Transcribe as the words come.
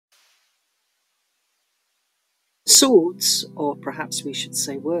Swords, or perhaps we should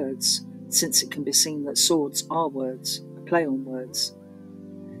say words, since it can be seen that swords are words, a play on words.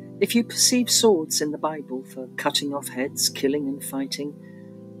 If you perceive swords in the Bible for cutting off heads, killing and fighting,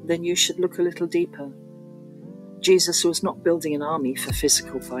 then you should look a little deeper. Jesus was not building an army for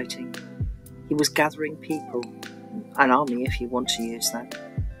physical fighting. He was gathering people, an army if you want to use that,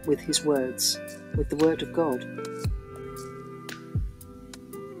 with his words, with the word of God.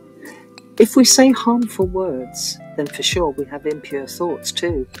 If we say harmful words, then for sure we have impure thoughts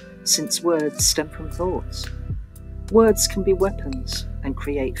too, since words stem from thoughts. Words can be weapons and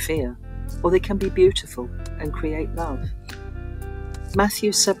create fear, or they can be beautiful and create love.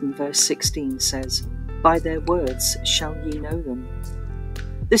 Matthew 7 verse 16 says, "By their words shall ye know them."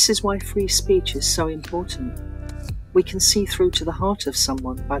 This is why free speech is so important. We can see through to the heart of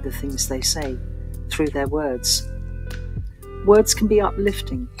someone by the things they say, through their words. Words can be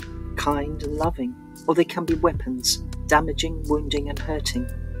uplifting, kind and loving, or they can be weapons, damaging, wounding and hurting.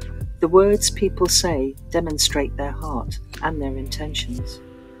 The words people say demonstrate their heart and their intentions.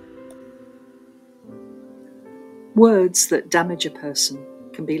 Words that damage a person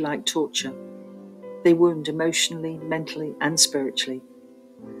can be like torture. They wound emotionally, mentally and spiritually.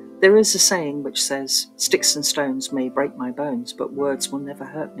 There is a saying which says, "Sticks and stones may break my bones, but words will never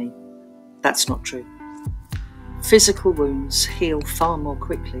hurt me." That's not true. Physical wounds heal far more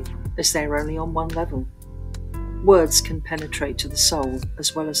quickly, as they are only on one level. Words can penetrate to the soul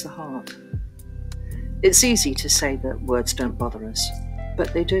as well as the heart. It's easy to say that words don't bother us,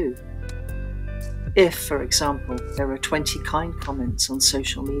 but they do. If, for example, there are 20 kind comments on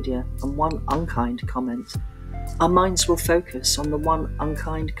social media and one unkind comment, our minds will focus on the one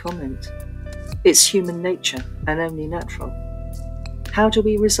unkind comment. It's human nature and only natural. How do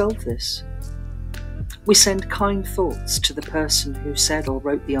we resolve this? We send kind thoughts to the person who said or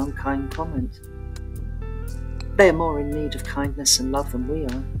wrote the unkind comment. They are more in need of kindness and love than we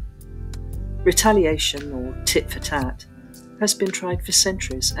are. Retaliation, or tit for tat, has been tried for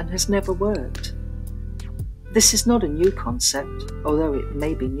centuries and has never worked. This is not a new concept, although it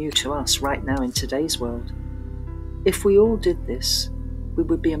may be new to us right now in today's world. If we all did this, we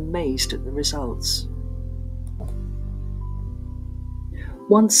would be amazed at the results.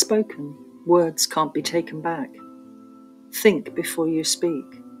 Once spoken, words can't be taken back. Think before you speak.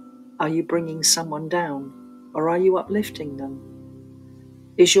 Are you bringing someone down, or are you uplifting them?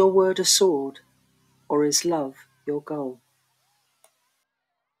 Is your word a sword, or is love your goal?